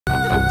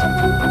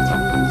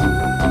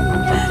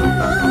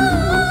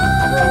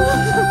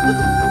Hello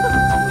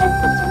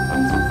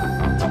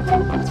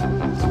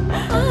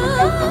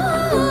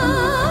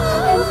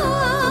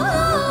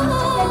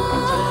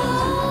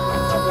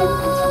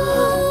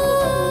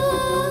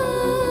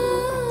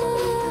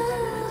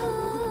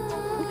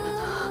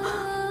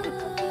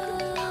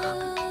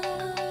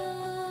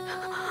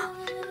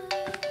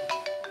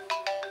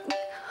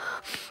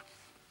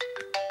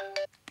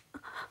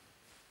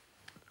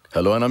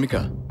Anamika,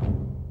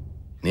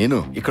 నేను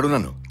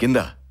ఇక్కడున్నాను కింద.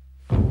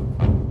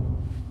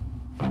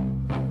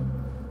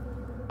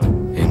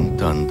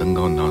 ఎంత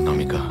అందంగా ఉన్నావు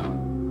అనామిక.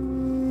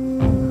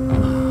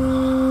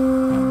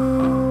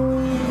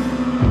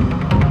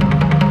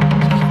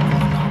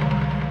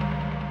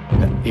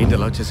 ఏంటి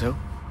అలా వచ్చేసావు?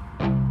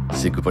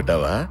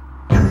 సిగ్గుపడ్డావా?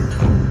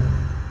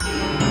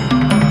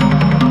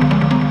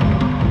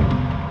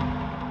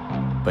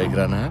 పైకి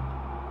రానా?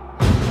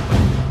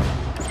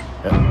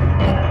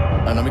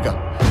 అనామిక,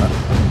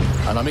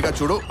 అనామిక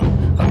చూడు.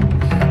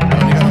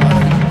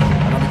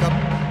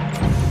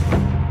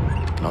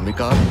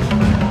 అనామిక,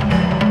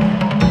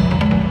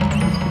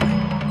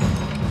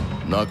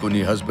 నాకు నీ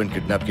హస్బెండ్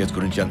కిడ్నాప్ కేసు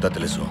గురించి అంతా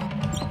తెలుసు,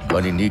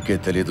 కానీ నీకే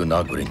తెలియదు నా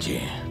గురించి.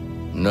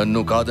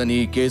 నన్ను కాదని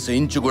ఈ కేసు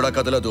ఇంచు కూడా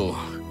కదలదు.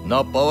 నా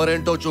పవర్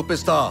ఏంటో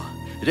చూపిస్తా.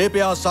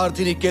 రేపే ఆ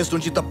సారథిని కేసు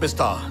నుంచి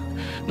తప్పిస్తా.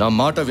 నా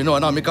మాట విను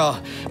అనామిక.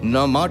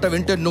 నా మాట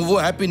వింటే నువ్వు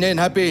హ్యాపీ, నేను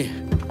హ్యాపీ.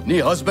 నీ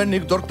హస్బెండ్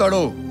నీకు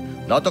దొరుకుతాడు.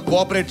 నాతో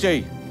కోఆపరేట్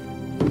చేయి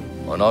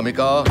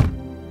అనామిక.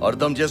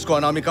 అర్థం చేసుకో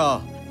అనామిక,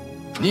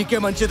 నీకే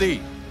మంచిది.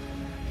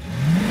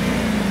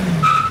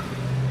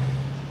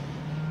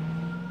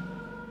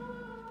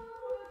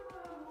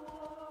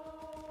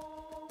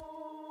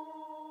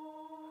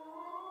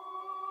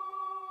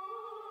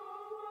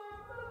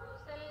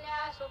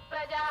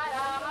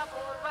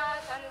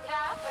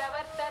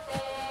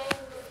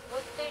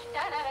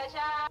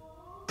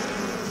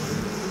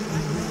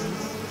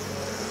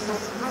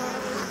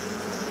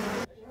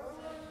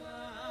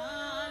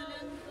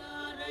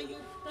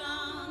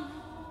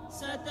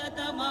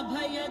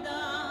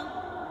 सततमभयदां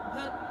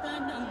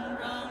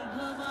भक्तनम्रां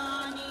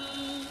भवानी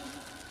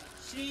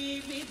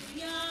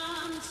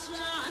श्रीविद्यां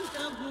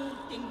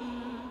शान्तमूर्तिं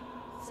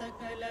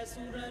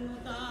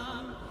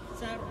सकलसुरनुतां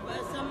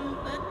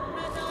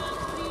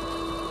सर्वसम्पत्प्रदात्री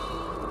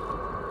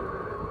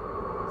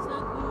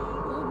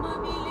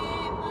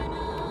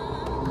सकुङ्कुमविलेपना.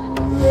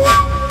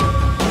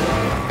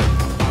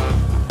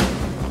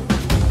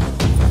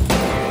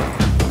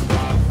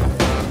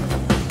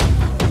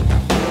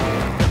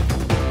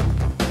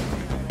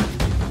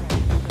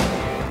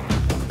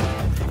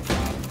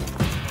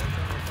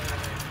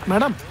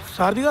 మేడం,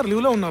 సారథి గారు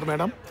లీవ్లో ఉన్నారు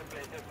మేడం.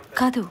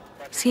 కాదు,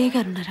 సిఐ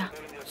గారు ఉన్నారా?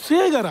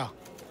 సిఐ గారా?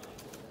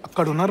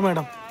 అక్కడ ఉన్నారు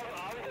మేడం.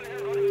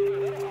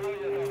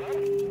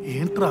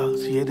 ఏంట్రా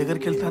సిఐ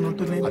దగ్గరికి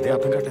వెళ్తానంటుంది? అదే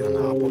అర్థం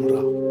కావట్లేదన్నా.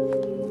 ఆపంరా.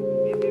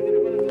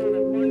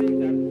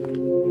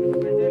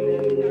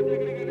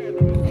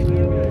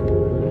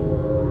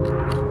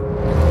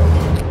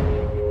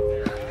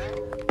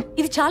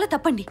 ఇది చాలా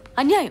తప్పండి,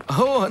 అన్యాయం.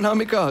 ఓ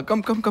Anamika,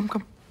 come come come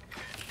come.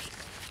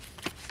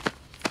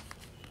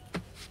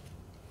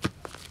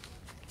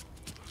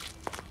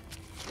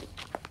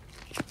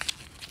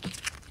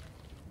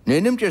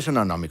 నేనేం చేశాను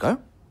అనామిక?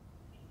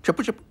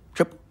 చెప్పు చెప్పు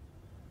చెప్పు.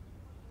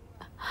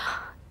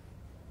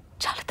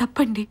 చాలా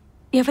తప్పండి.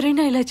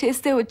 ఎవరైనా ఇలా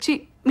చేస్తే వచ్చి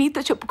మీతో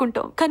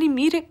చెప్పుకుంటాం, కానీ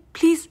మీరే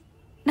ప్లీజ్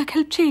నాకు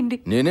హెల్ప్ చేయండి.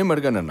 నేనేం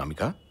అడిగాను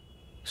అనామిక?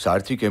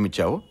 సారథికి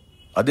ఏమిచ్చావో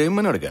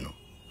అదేమని అడిగాను,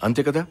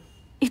 అంతే కదా?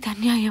 ఇది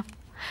అన్యాయం.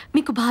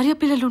 మీకు భార్య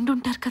పిల్లలు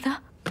ఉండుంటారు కదా?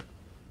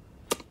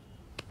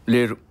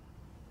 లేరు.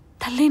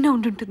 తల్లైనా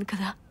ఉండుంటుంది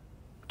కదా?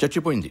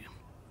 చచ్చిపోయింది.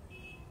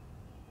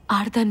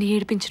 ఆడదాన్ని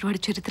ఏడిపించిన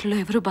వాడి చరిత్రలో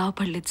ఎవరూ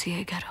బాగుపడలేదు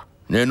సిఐ గారు.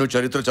 నేను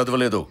చరిత్ర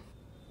చదవలేదు.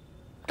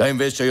 టైం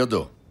వేస్ట్ చేయొద్దు.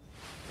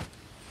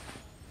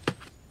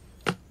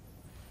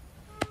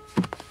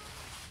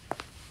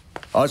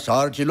 ఆ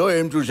సారథిలో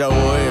ఏం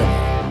చూసావో?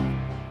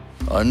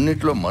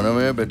 అన్నిట్లో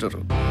మనమే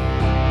బెటరు.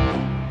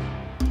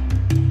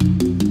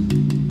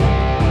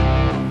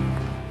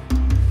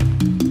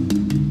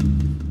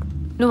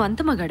 నువ్వు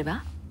అంత మగాడివా?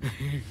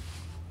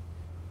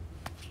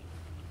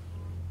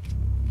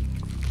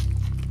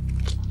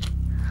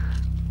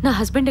 నా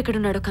హస్బెండ్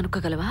ఎక్కడున్నాడో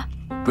కనుక్కోగలవా?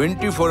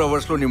 24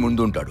 hours లో నీ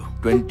ముందు ఉంటాడు.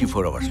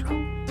 24 hours లో.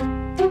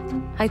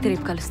 అయితే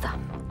రేపు కలుస్తా.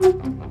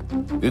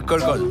 ఇక్కడ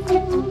కాదు,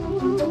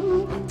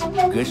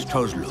 గెస్ట్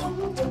హౌస్ లో.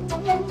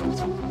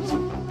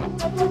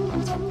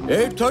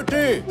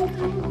 8:30.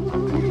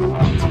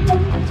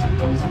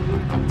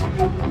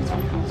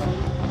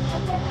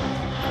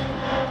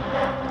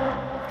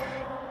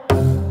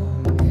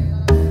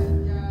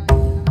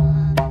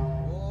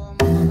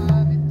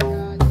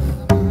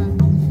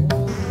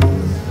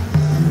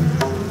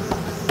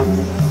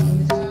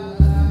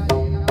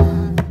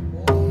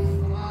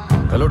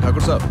 హలో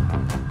ఠాకూర్ సాబ్,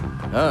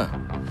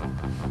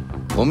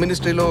 హోమ్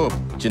మినిస్ట్రీలో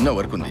చిన్న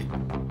వర్క్ ఉంది.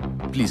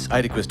 Please I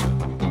request you.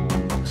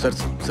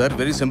 Sir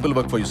very simple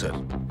work for you sir.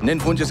 నేను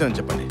ఫోన్ చేశానని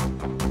చెప్పండి.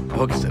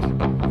 Okay sir.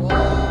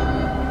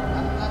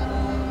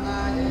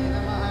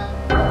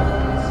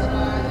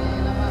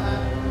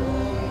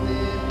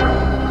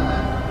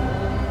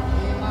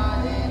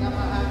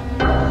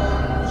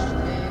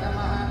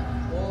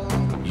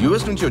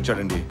 యుఎస్ నుంచి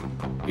వచ్చాడండి.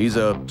 Is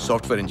a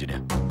software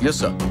engineer. Yes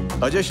sir,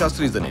 Ajay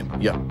Sastry is the name.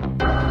 Yeah.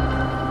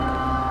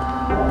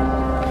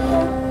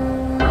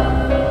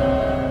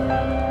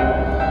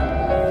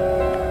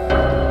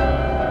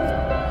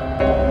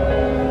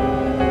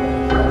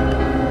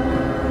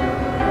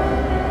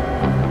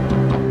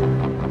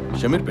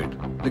 Shamirpet,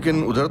 लेकिन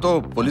उधर तो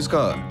पुलिस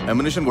का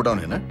एम्युनिशन गोडाउन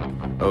है ना?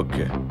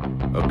 Okay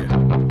okay.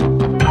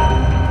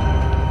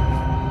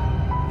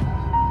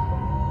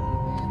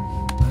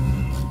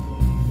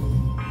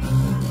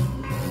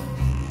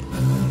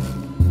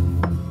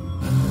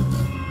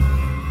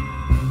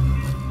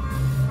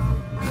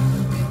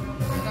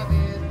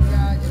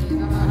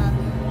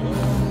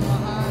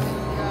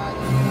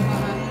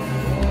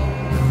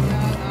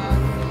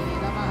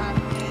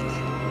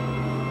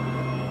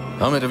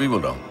 हाँ, मैं रवि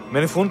बोल रहा हूँ.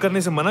 मैंने फोन करने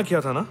से मना किया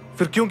था ना,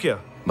 फिर क्यों किया?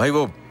 भाई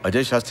वो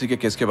अजय शास्त्री के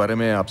केस के बारे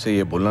में आपसे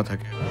ये बोलना था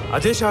क्या?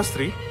 अजय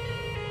शास्त्री?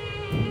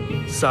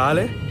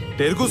 साले,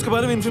 तेरे को उसके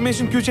बारे में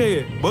इंफॉर्मेशन क्यों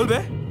चाहिए? बोल बे.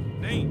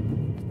 नहीं,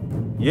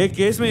 ये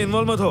केस में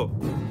इन्वॉल्व मत हो.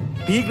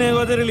 ठीक नहीं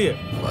होगा तेरे लिए.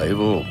 भाई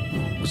वो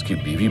उसकी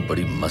बीवी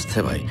बड़ी मस्त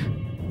है भाई,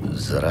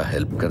 जरा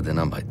हेल्प कर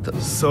देना भाई. तो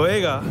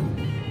सोएगा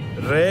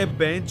रे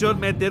बेंच और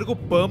मैं तेरे को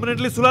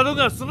परमानेंटली सुला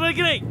दूंगा. सुन रहे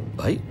कि नहीं?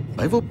 भाई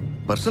भाई वो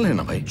पर्सनल है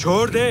ना भाई.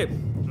 छोड़ दे,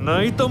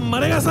 नहीं तो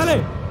मरेगा साले.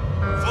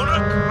 फोन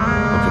रख.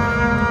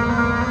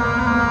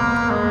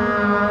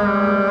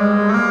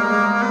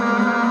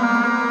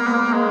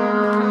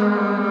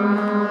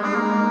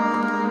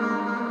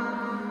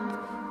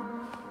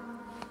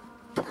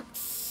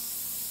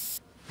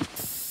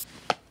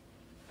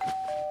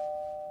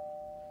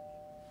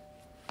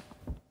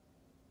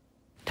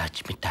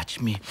 Touch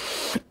me.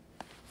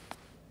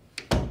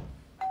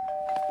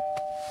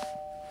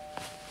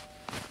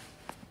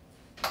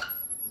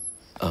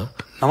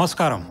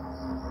 నమస్కారం.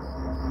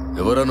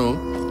 ఎవరను?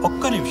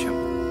 ఒక్క నిమిషం.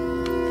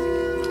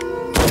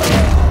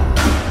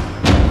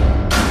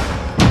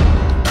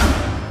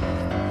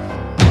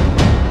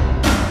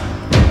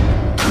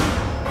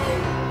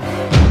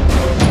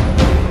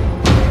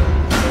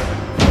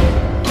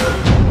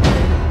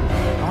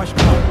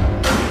 నమస్కారం.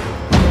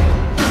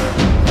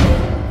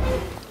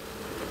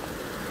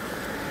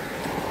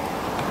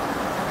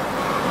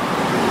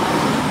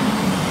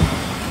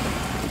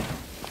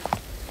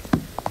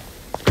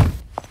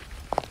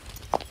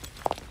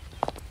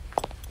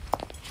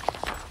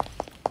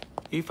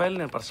 ఈ ఫైల్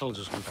నేను పర్సనల్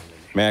చూసుకుంటాను.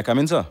 May I come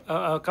in sir?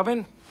 Come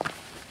in.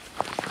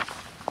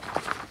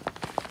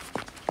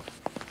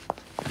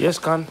 Yes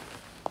Khan,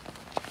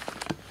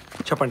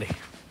 చెప్పండి.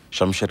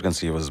 Shamsher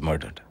గన్సీ was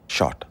murdered,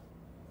 shot.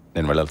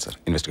 నేను వెళ్ళాలి సార్,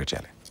 ఇన్వెస్టిగేట్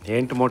చేయాలి.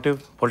 ఏంటి మోటివ్?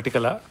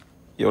 పొలిటికలా?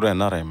 ఎవరో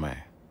ఎన్ఆర్ఐ అమ్మాయి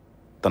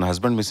తన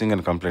హస్బెండ్ మిస్సింగ్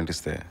అని కంప్లైంట్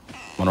ఇస్తే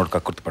మనోడు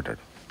కక్కుర్తి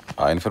పడ్డాడు.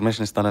 ఆ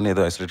ఇన్ఫర్మేషన్ ఇస్తానని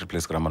ఏదో ఐసోలేటెడ్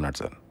ప్లేస్కి రమ్మన్నాడు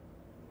సార్.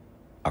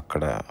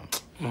 అక్కడ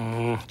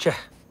చే,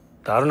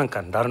 దారుణం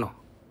ఖాన్, దారుణం.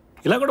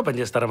 ఇలా కూడా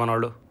పనిచేస్తారా మన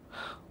వాళ్ళు?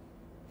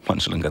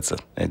 మనుషులం కదా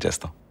సార్, ఏం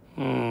చేస్తాం.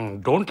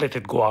 Don't let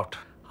it go out.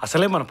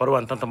 అసలే మన పరువు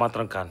అంతంత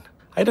మాత్రం ఖాన్.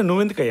 అయినా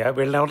నువ్వెందుకయ్యా,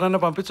 వీళ్ళని ఎవరినైనా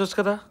పంపించవచ్చు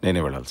కదా.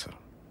 నేనే వెళ్ళాలి సార్.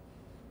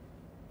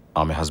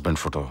 ఆమె హస్బెండ్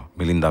ఫోటో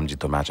మిలింద్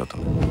దామ్జీతో మ్యాచ్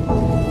అవుతుంది.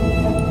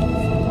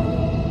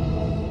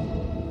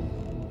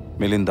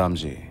 Milind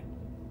Damji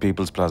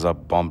peoples plaza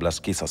bomb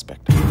blast key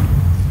suspect.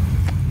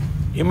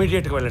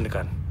 ఇమీడియట్గా వెళ్ళండి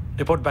Khan.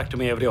 Report back to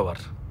me every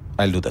hour.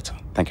 I will do that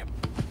sir. Thank you.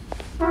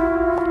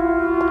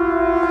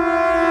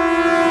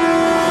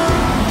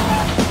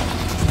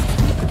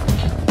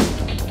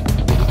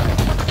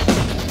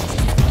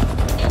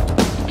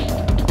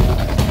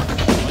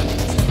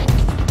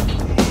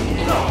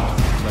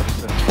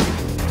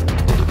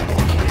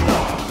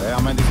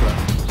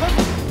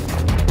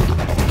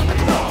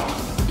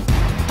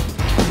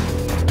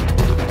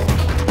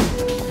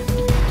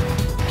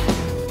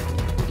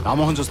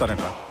 Rammohan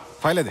చూస్తారంట.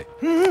 File అదే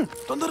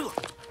తొందరగా.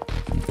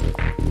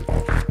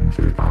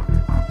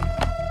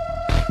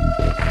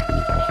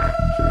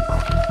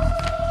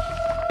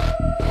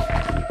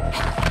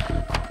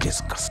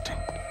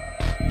 Disgusting.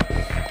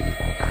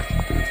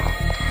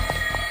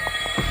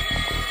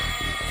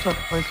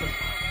 Sir file sir.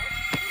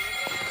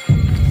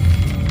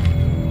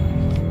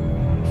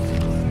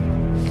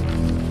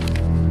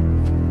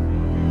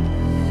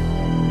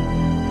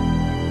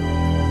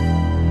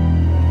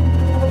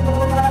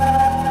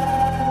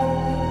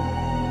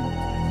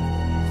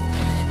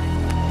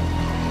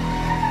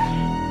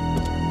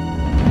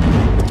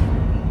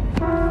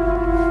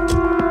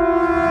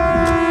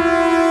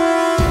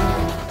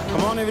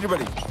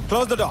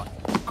 Close the door.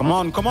 Come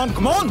on, come on,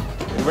 come on.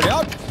 Everybody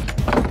out.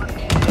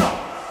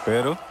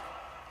 పేరు?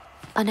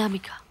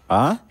 అనామిక.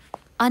 ఆ?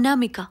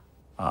 Anamika.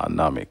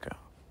 Anamika.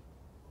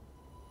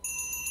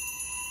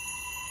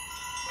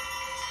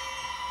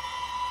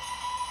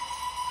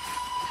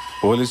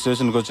 Police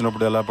స్టేషన్కి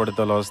వచ్చినప్పుడు ఎలా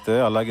పడితే అలా వస్తే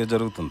అలాగే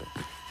జరుగుతుంది.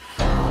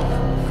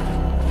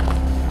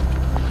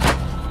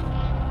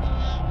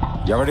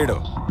 ఎవడీడు?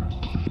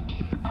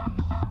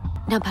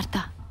 నా భర్త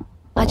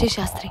అజయ్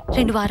శాస్త్రి.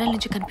 2 వారాల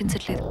నుంచి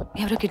కనిపించట్లేదు.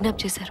 ఎవరో కిడ్నాప్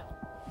చేశారు.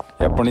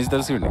 ఎప్పటి నుంచి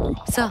తెలిసి నీకు?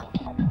 సార్,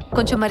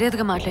 కొంచెం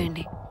మర్యాదగా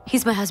మాట్లాడండి.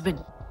 He's my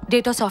husband.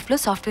 Data సాఫ్ట్లో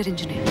software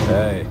engineer.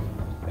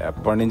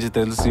 ఎప్పటి నుంచి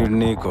తెలిసి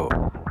నీకు?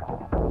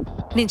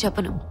 నేను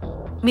చెప్పను.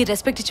 మీరు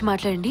రెస్పెక్ట్ ఇచ్చి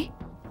మాట్లాడండి,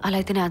 అలా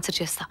అయితే నేను ఆన్సర్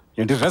చేస్తా.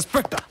 ఏంటి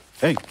రెస్పెక్ట్?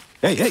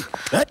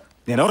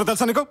 నేనెవరో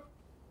తెలుసా నీకు?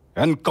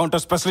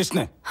 ఎన్కౌంటర్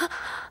స్పెషలిస్ట్నే.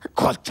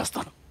 కాల్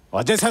చేస్తాను.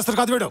 అజయ్ శాస్త్రి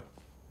కాదు వీడు,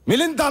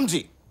 Milind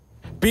Damji.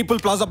 People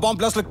plaza bomb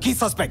blast లో కీ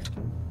సస్పెక్ట్,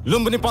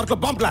 లుంబిని పార్క్ లో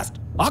బాంబ్ బ్లాస్ట్,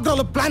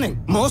 ఆగ్రాలో ప్లానింగ్,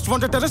 మోస్ట్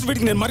వాంటెడ్ టెర్రరిస్ట్.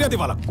 వీటికి నేను మర్యాద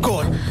ఇవ్వాలా?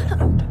 గోల్.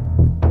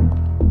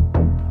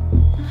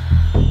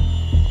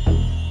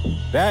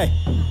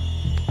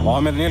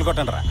 మొహం మీద నీళ్ళు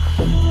కొట్టండి రా.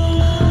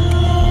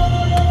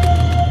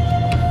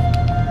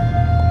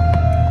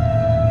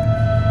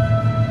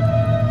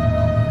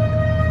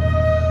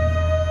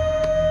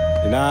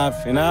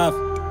 ఇనాఫ్ ఇనాఫ్,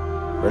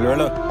 వెళ్ళు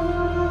వెళ్ళు.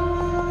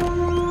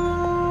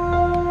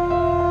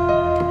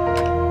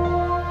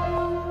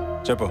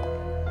 చెప్పు,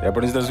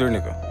 ఎప్పటి నుంచి తెలుసు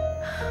నీకు?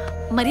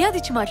 మర్యాద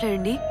ఇచ్చి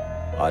మాట్లాడండి.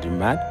 Are you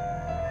mad?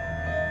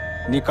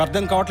 నీకు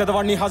అర్థం కావట్లేదు,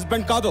 వాడు నీ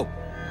హస్బెండ్ కాదు,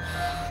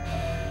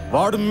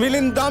 వాడు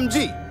మిలింద్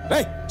దామ్జీ.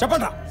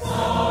 చెప్పండి రా.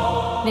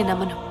 నేను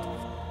నమ్మను.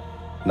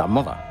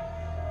 నమ్మవా?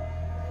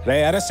 రే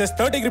అరెస్ట్ చేసి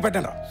 3rd డిగ్రీ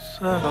పెట్టండి రా.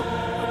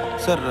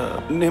 సార్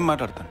నేను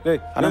మాట్లాడతాను.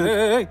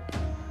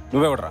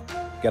 నువ్వెవడరా?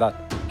 Get out.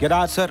 Get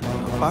out. Sir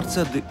part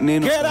sir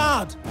నేను. Get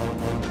out.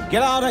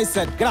 Get out, I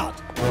said. Get out.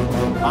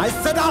 I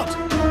said out.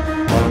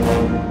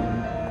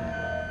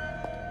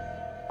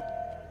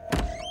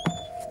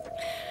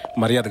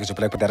 మర్యాదగా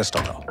చెప్పలేకపోతే అరెస్ట్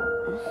అవుతావు.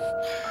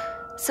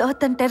 సార్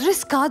తన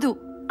టెర్రరిస్ట్ కాదు.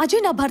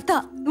 అజయ్ నా భర్త.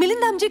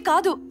 మిలింద్ దామ్జీ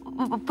కాదు.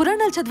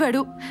 పురాణాలు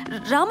చదివాడు,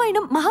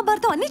 రామాయణం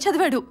మహాభారతం అన్నీ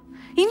చదివాడు.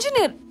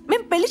 ఇంజనీర్.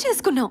 మేము పెళ్లి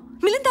చేసుకున్నాం.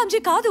 మిలింద్ దామ్జీ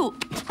కాదు.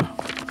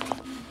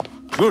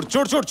 చూడు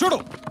చూడు చూడు చూడు,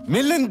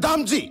 Milind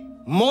Damji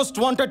most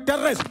wanted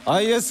terrorist,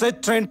 ISI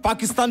train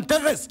Pakistan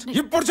terrorist.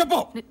 ఇప్పుడు చెప్పు.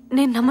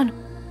 నేను నమ్మను.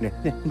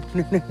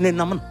 నేను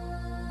నమ్మను.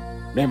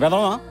 నేను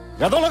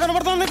వెదవలో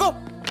కనబడతాను నీకు?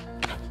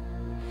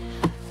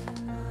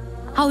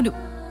 అవును,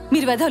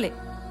 మీరు వెధవలే.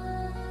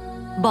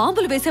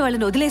 బాంబులు వేసే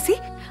వాళ్ళని వదిలేసి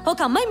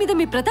ఒక అమ్మాయి మీద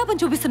మీ ప్రతాపం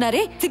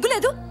చూపిస్తున్నారే,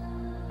 సిగ్గులేదు?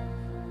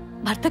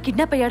 భర్త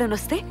కిడ్నాప్ అయ్యాడని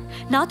వస్తే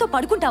నాతో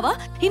పడుకుంటావా,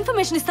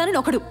 ఇన్ఫర్మేషన్ ఇస్తానని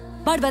ఒకడు.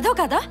 వాడు వెధవ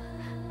కాదా?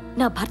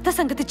 నా భర్త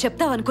సంగతి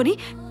చెప్తావనుకుని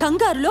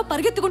కంగారులో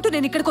పరిగెత్తుకుంటూ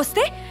నేను ఇక్కడికి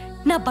వస్తే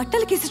నా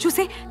బట్టలు కేసి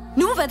చూసే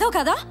నువ్వు వెధవ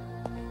కాదా?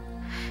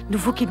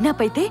 నువ్వు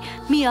కిడ్నాప్ అయితే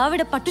మీ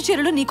ఆవిడ పట్టు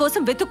చీరలు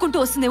నీకోసం వెతుక్కుంటూ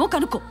వస్తుందేమో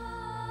కనుక్కో.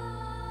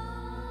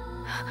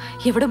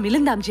 ఎవడో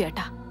మిలింద్ దామ్జీ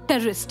అట,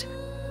 టెర్రరిస్ట్.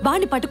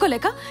 వాణ్ణి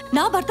పట్టుకోలేక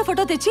నా భర్త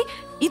ఫోటో తెచ్చి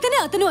ఇతనే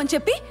అతను అని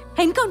చెప్పి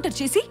ఎన్కౌంటర్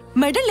చేసి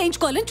మెడల్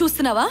వేయించుకోవాలని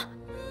చూస్తున్నావా?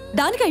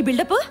 దానికా ఈ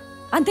బిల్డప్?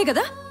 అంతే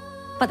కదా?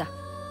 పద,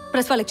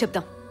 ప్రెస్ వాళ్ళకి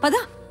చెప్దాం. పద.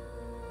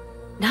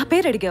 నా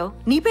పేరు అడిగావు,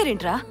 నీ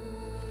పేరేంట్రా?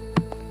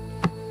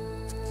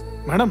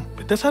 మేడం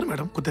పెద్ద సార్,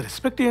 మేడం కొద్దిగా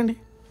రెస్పెక్ట్ ఇవ్వండి.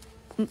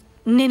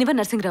 నేనివ్వ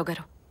నరసింహరావు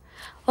గారు.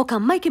 ఒక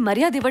అమ్మాయికి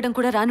మర్యాద ఇవ్వడం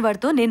కూడా రాని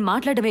వాడితో నేను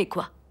మాట్లాడమే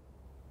ఎక్కువ.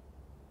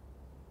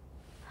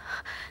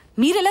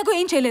 మీరెలాగో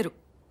ఏం చేయలేరు.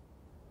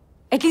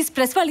 అట్లీస్ట్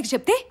ప్రెస్ వాళ్ళకి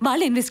చెప్తే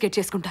వాళ్ళే ఇన్వెస్టిగేట్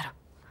చేసుకుంటారు.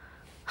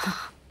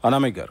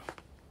 అనామిక్ గారు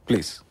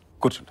ప్లీజ్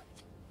కూర్చోండి,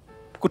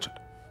 కూర్చోండి.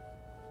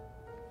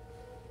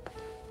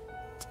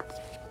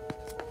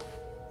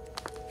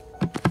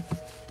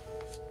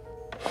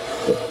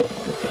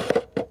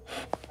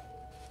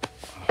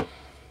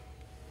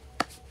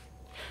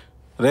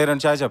 రే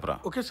రెండు చాయ్ చెప్పరా.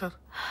 Okay sir.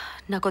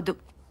 నాకొద్దు.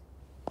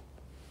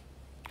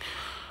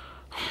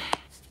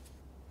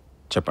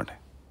 చెప్పండి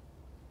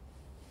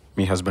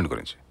మీ హస్బెండ్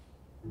గురించి.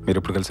 మీరు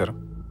ఎప్పుడు కలిసారు?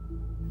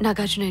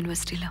 నాగార్జున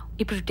యూనివర్సిటీలో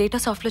ఇప్పుడు డేటా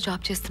సాఫ్ట్లో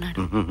జాబ్ చేస్తున్నాడు.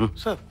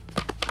 సార్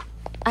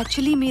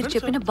యాక్చువల్లీ మీరు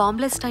చెప్పిన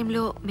బాంబ్లెస్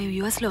టైంలో మేము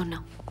యూఎస్లో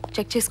ఉన్నాం.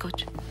 చెక్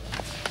చేసుకోవచ్చు.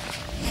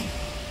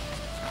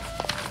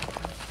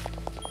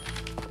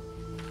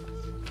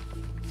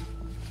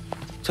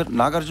 Sir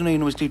Nagarjuna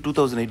university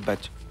 2008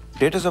 batch,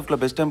 data సాఫ్ట్లో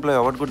best employee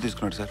award కూడా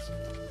తీసుకున్నాడు సార్.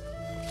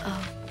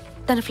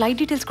 తన ఫ్లైట్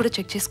డీటెయిల్స్ కూడా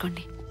చెక్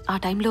చేసుకోండి. ఆ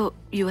టైంలో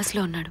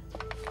యూఎస్లో ఉన్నాడు.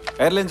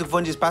 ఎయిర్లైన్స్కి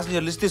ఫోన్ చేసి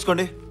ప్యాసింజర్ లిస్ట్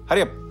తీసుకోండి.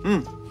 హరి అప్.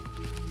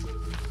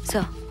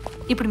 సార్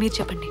ఇప్పుడు మీరు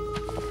చెప్పండి,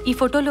 ఈ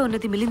ఫోటోలో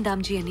ఉన్నది మిలింద్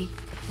దామ్జీ అని,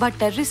 వాడు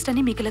టెర్రరిస్ట్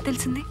అని మీకు ఎలా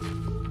తెలిసింది?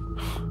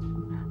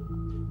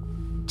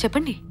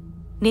 చెప్పండి.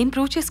 నేను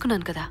ప్రూవ్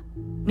చేసుకున్నాను కదా,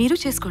 మీరు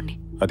చేసుకోండి.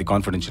 అది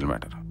కాన్ఫిడెన్షియల్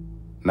మ్యాటర్,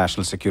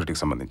 నేషనల్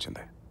సెక్యూరిటీకి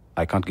సంబంధించింది.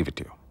 I can't give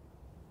it you.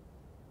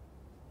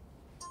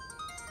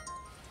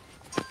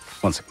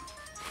 One second.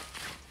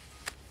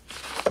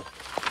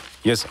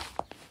 Yes sir.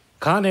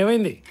 Khan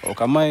ఏమైంది? ఒక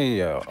అమ్మాయి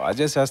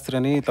అజయ్ శాస్త్రి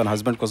అని తన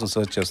హస్బెండ్ కోసం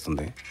సర్చ్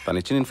చేస్తుంది. తను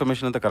ఇచ్చిన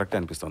ఇన్ఫర్మేషన్ అంతా కరెక్టే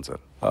అనిపిస్తుంది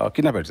సార్.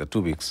 కిడ్నాప్ అయ్యాడు సార్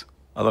 2 weeks.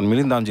 అతను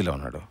మిలింద్ దామ్జీలో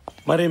ఉన్నాడు.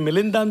 మరి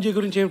మిలింద్ దామ్జీ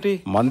గురించి ఏమిటి?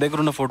 మన దగ్గర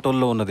ఉన్న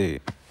ఫోటోల్లో ఉన్నది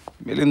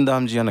మిలింద్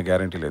దామ్జీ అన్న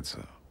గ్యారంటీ లేదు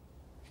సార్.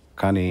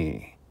 కానీ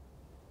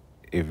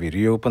if we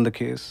reopen the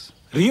case.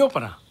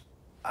 రీఓపెనా?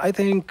 I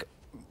think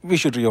we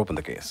should reopen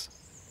the case.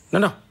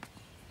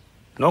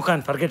 No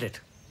Khan, forget it.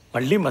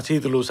 మళ్ళీ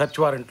మసీదులు, సర్చ్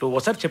వారెంట్లు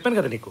ఒకసారి చెప్పాను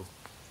కదా నీకు,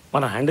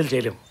 మనం హ్యాండిల్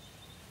చేయలేము.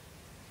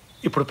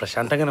 ఇప్పుడు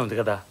ప్రశాంతంగానే ఉంది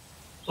కదా,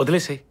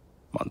 వదిలేసాయి.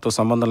 మనతో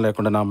సంబంధం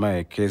లేకుండా నా అమ్మాయి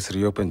కేసు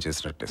రీఓపెన్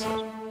చేసినట్టే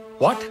సార్.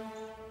 వాట్?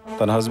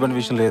 తన హస్బెండ్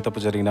విషయంలో ఏ తప్పు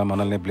జరిగినా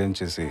మనల్ని బ్లేమ్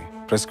చేసి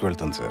ప్రెస్కి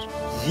వెళ్తుంది సార్.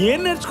 ఏం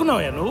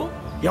నేర్చుకున్నావా నువ్వు?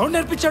 ఎవరు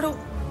నేర్పించాడు?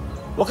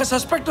 ఒక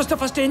సస్పెక్ట్ వస్తే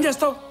ఫస్ట్ ఏం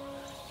చేస్తావు?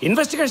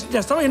 ఇన్వెస్టిగేషన్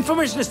చేస్తావా,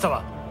 ఇన్ఫర్మేషన్ ఇస్తావా?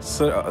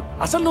 సార్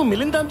అసలు నువ్వు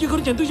మిలింద్ దామ్జీ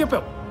గురించి ఎందుకు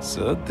చెప్పావు?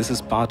 Sir this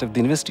is part of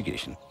the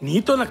investigation.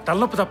 నీతో నాకు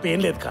తలనొప్పి తప్ప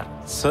ఏం లేదు car.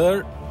 Sir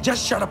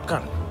just shut up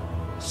car.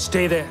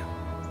 Stay they,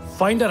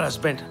 find her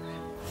husband,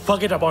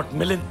 forget about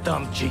Milind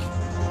Damji.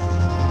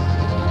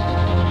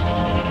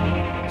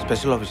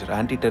 Special officer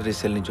anti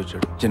terrorist cell నుంచి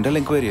వచ్చాడు. General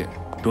enquiry.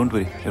 Don't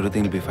worry,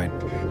 everything will be fine.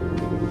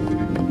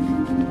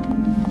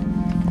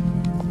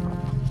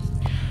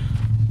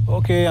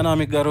 Okay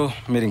అనామిక్ గారు,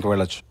 మీరు ఇంక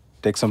వెళ్ళొచ్చు.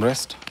 Take some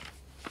rest.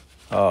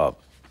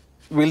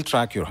 Will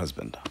track your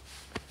husband.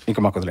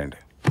 ఇంకా మాకు వదిలేండి.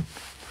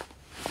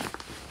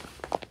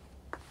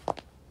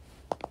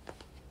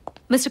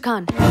 Mister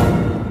Khan,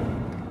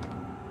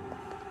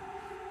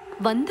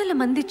 వందల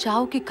మంది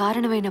చావుకి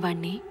కారణమైన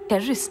వాణ్ణి,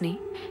 టెర్రరిస్ట్ని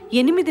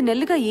 8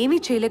 నెలలుగా ఏమీ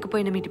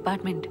చేయలేకపోయిన మీ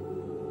డిపార్ట్మెంట్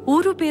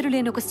ఊరు పేరు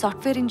లేని ఒక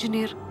సాఫ్ట్వేర్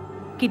ఇంజనీర్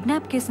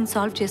కిడ్నాప్ కేసును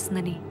సాల్వ్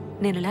చేస్తుందని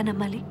నేను ఎలా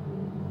నమ్మాలి?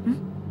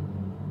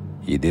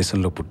 ఈ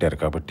దేశంలో పుట్టారు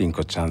కాబట్టి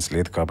ఇంకో ఛాన్స్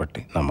లేదు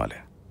కాబట్టి నమ్మాలి.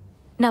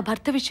 నా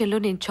భర్త విషయంలో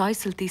నేను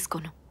చాయిస్లు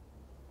తీసుకోను.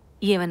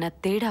 ఏమన్నా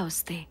తేడా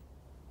వస్తే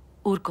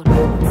ఊరుకోను.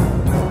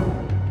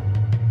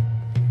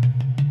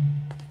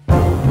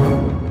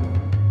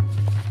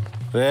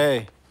 రే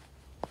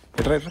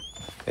ఎట్రా ఎట్రా,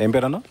 ఏం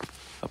పేరు అన్నా?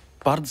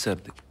 పార్ద్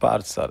సార్ది.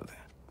 పార్త్ సార్ది.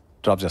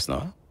 డ్రాప్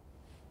చేస్తున్నావా?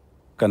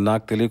 కానీ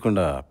నాకు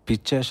తెలియకుండా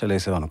పిచ్చేషాలు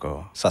వేసావనుకో,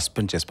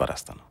 సస్పెండ్ చేసి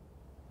పారేస్తాను.